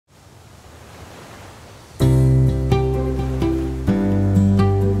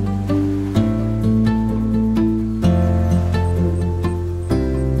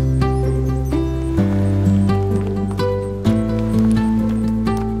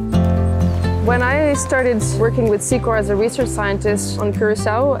When I started working with Secore as a research scientist on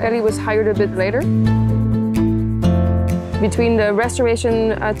Curaçao, Ellie was hired a bit later. Between the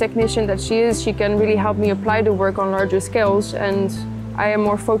restoration technician that she is, she can really help me apply the work on larger scales, and I am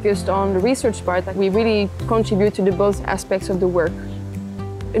more focused on the research part. We really contribute to the both aspects of the work.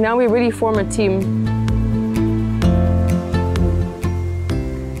 And now we really form a team.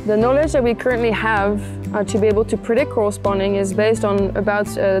 The knowledge that we currently have to be able to predict coral spawning is based on about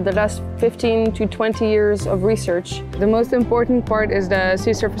the last 15 to 20 years of research. The most important part is the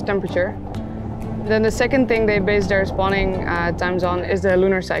sea surface temperature. Then the second thing they base their spawning times on is the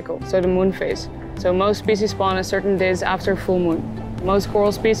lunar cycle, so the moon phase. So most species spawn a certain days after full moon. Most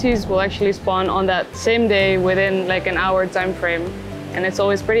coral species will actually spawn on that same day within like an hour time frame, and it's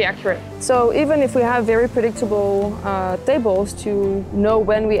always pretty accurate. So even if we have very predictable tables to know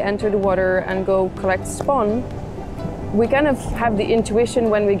when we enter the water and go collect spawn, we kind of have the intuition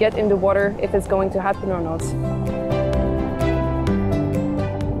when we get in the water if it's going to happen or not.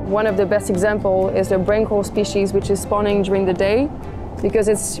 One of the best examples is the brain coral species, which is spawning during the day. Because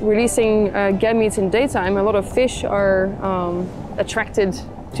it's releasing gametes in daytime, a lot of fish are attracted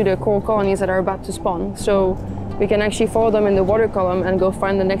to the coral colonies that are about to spawn. So we can actually follow them in the water column and go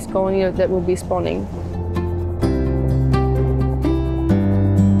find the next colony that will be spawning.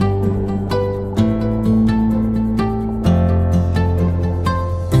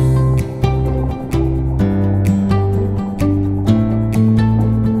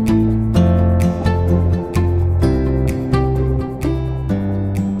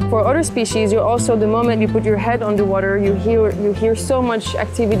 For other species, you also, the moment you put your head on the water, you hear so much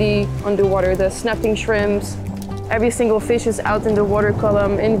activity on the water. The snapping shrimps, every single fish is out in the water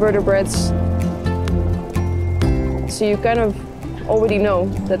column, invertebrates. So you kind of already know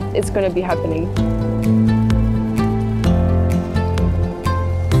that it's going to be happening.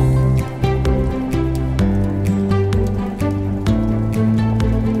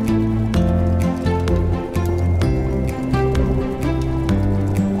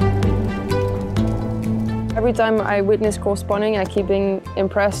 Every time I witness coral spawning, I keep being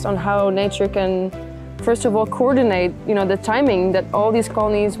impressed on how nature can, first of all, coordinate. The timing that all these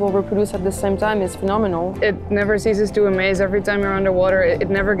colonies will reproduce at the same time is phenomenal. It never ceases to amaze every time you're underwater. It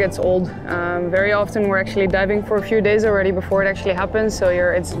never gets old. Very often we're actually diving for a few days already before it actually happens. So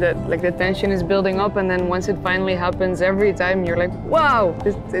the tension is building up, and then once it finally happens, every time you're like, wow,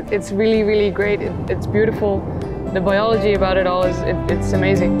 it's really, really great. It's beautiful. The biology about it all it's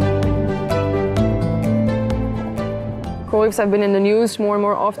amazing. Coral reefs have been in the news more and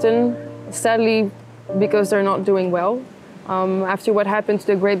more often, sadly because they're not doing well. After what happened to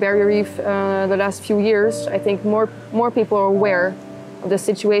the Great Barrier Reef the last few years, I think more people are aware of the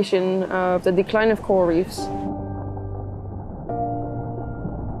situation of the decline of coral reefs.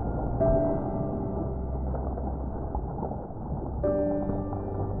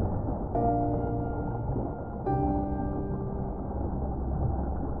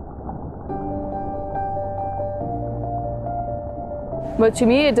 But to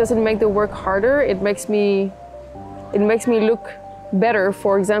me, it doesn't make the work harder. It makes me look better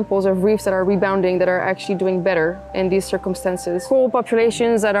for examples of reefs that are rebounding, that are actually doing better in these circumstances. Coral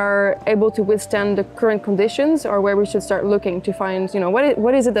populations that are able to withstand the current conditions are where we should start looking to find,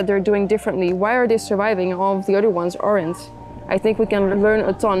 what is it that they're doing differently? Why are they surviving and all of the other ones aren't? I think we can learn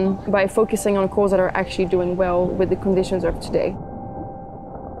a ton by focusing on corals that are actually doing well with the conditions of today.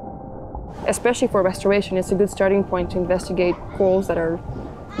 Especially for restoration, it's a good starting point to investigate corals that are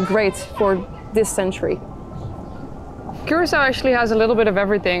great for this century. Curaçao actually has a little bit of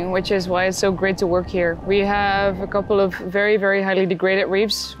everything, which is why it's so great to work here. We have a couple of very, very highly degraded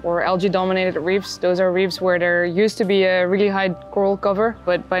reefs, or algae-dominated reefs. Those are reefs where there used to be a really high coral cover,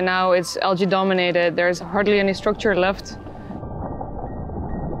 but by now it's algae-dominated. There's hardly any structure left.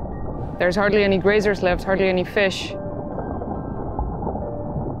 There's hardly any grazers left, hardly any fish.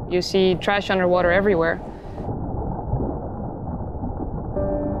 You see trash underwater everywhere.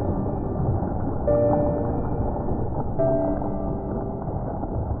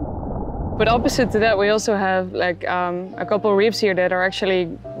 But opposite to that, we also have a couple of reefs here that are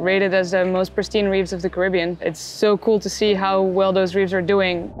actually rated as the most pristine reefs of the Caribbean. It's so cool to see how well those reefs are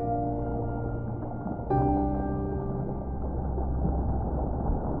doing.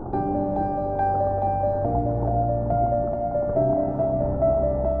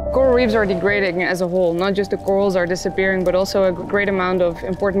 Coral reefs are degrading as a whole. Not just the corals are disappearing, but also a great amount of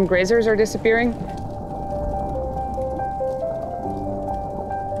important grazers are disappearing.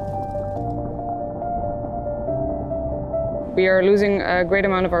 We are losing a great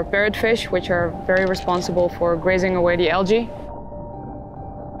amount of our parrotfish, which are very responsible for grazing away the algae.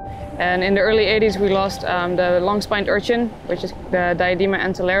 And in the early 80s, we lost the long-spined urchin, which is the Diadema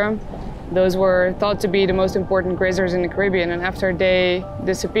antillarum. Those were thought to be the most important grazers in the Caribbean, and after they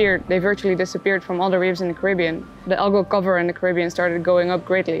disappeared, they virtually disappeared from all the reefs in the Caribbean. The algal cover in the Caribbean started going up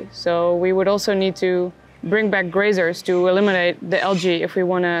greatly. So we would also need to bring back grazers to eliminate the algae if we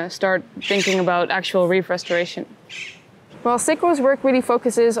want to start thinking about actual reef restoration. Well, Secore's work really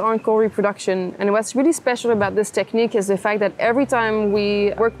focuses on coral reproduction, and what's really special about this technique is the fact that every time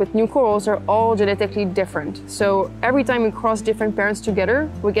we work with new corals, they're all genetically different. So every time we cross different parents together,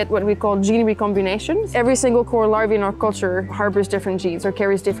 we get what we call gene recombinations. Every single coral larvae in our culture harbors different genes or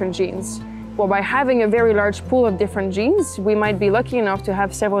carries different genes. Well, by having a very large pool of different genes, we might be lucky enough to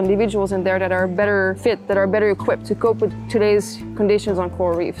have several individuals in there that are better fit, that are better equipped to cope with today's conditions on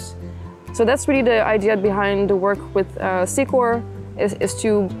coral reefs. So that's really the idea behind the work with Secore, is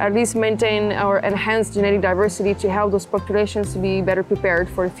to at least maintain or enhance genetic diversity to help those populations to be better prepared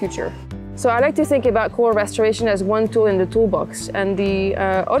for the future. So I like to think about coral restoration as one tool in the toolbox, and the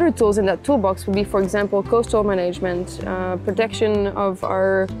other tools in that toolbox would be, for example, coastal management, protection of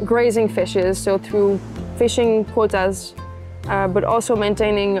our grazing fishes, so through fishing quotas, but also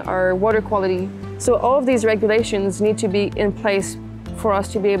maintaining our water quality. So all of these regulations need to be in place for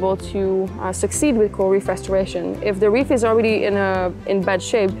us to be able to succeed with coral reef restoration. If the reef is already in bad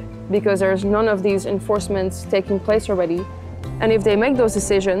shape because there's none of these enforcements taking place already, and if they make those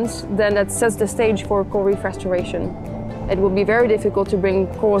decisions, then that sets the stage for coral reef restoration. It will be very difficult to bring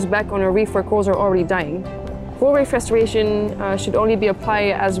corals back on a reef where corals are already dying. Coral reef restoration should only be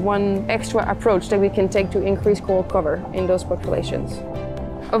applied as one extra approach that we can take to increase coral cover in those populations.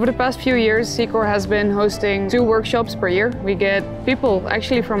 Over the past few years, Secore has been hosting 2 workshops per year. We get people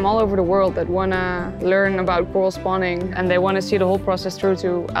actually from all over the world that want to learn about coral spawning, and they want to see the whole process through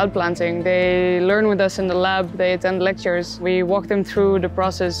to outplanting. They learn with us in the lab, they attend lectures. We walk them through the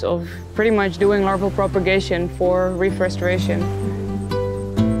process of pretty much doing larval propagation for reef restoration.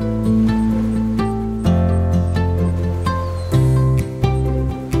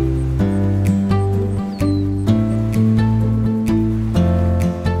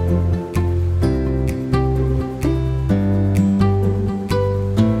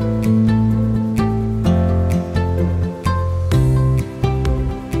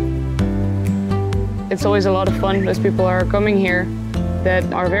 It's always a lot of fun. Those people are coming here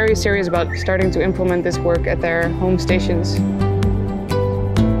that are very serious about starting to implement this work at their home stations.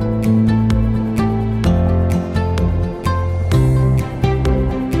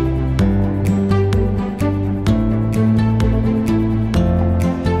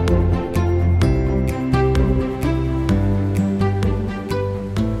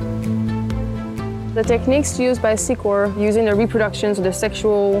 The techniques used by Secore using the reproduction, so the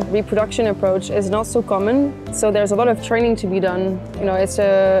sexual reproduction approach, is not so common. So there's a lot of training to be done. You know, it's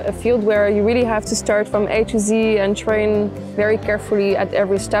a field where you really have to start from A to Z and train very carefully at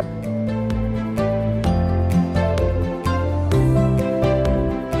every step.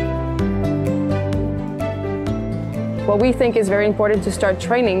 What we think is very important to start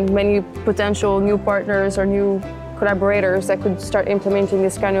training many potential new partners or new collaborators that could start implementing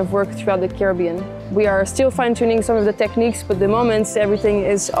this kind of work throughout the Caribbean. We are still fine-tuning some of the techniques, but the moment everything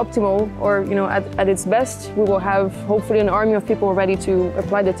is optimal or at its best, we will have hopefully an army of people ready to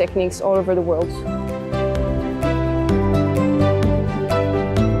apply the techniques all over the world.